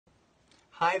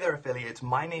Hi there affiliates,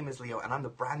 my name is Leo and I'm the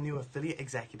brand new affiliate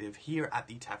executive here at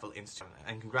the TEFL Institute,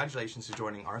 and congratulations to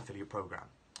joining our affiliate program.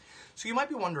 So you might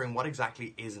be wondering, what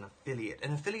exactly is an affiliate?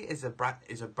 An affiliate is a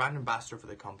brand ambassador for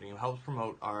the company who helps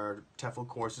promote our TEFL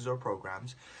courses or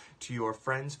programs to your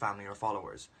friends, family or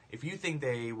followers. If you think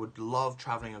they would love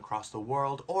traveling across the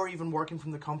world or even working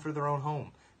from the comfort of their own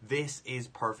home, this is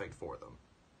perfect for them.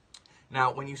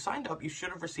 Now, when you signed up, you should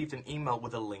have received an email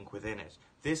with a link within it.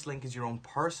 This link is your own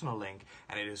personal link,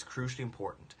 and it is crucially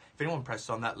important. If anyone presses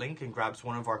on that link and grabs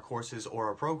one of our courses or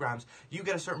our programs, you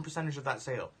get a certain percentage of that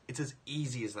sale. It's as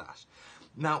easy as that.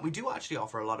 Now, we do actually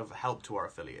offer a lot of help to our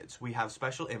affiliates. We have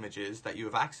special images that you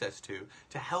have access to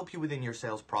help you within your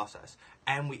sales process.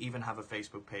 And we even have a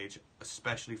Facebook page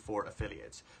especially for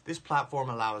affiliates. This platform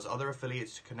allows other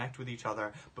affiliates to connect with each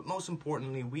other, but most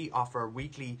importantly, we offer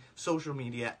weekly social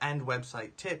media and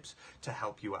website tips to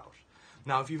help you out.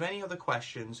 Now, if you have any other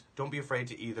questions, don't be afraid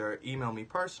to either email me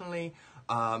personally,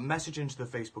 message into the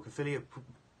Facebook affiliate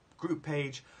group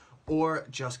page, or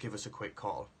just give us a quick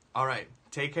call. All right,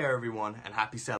 take care everyone, and happy selling.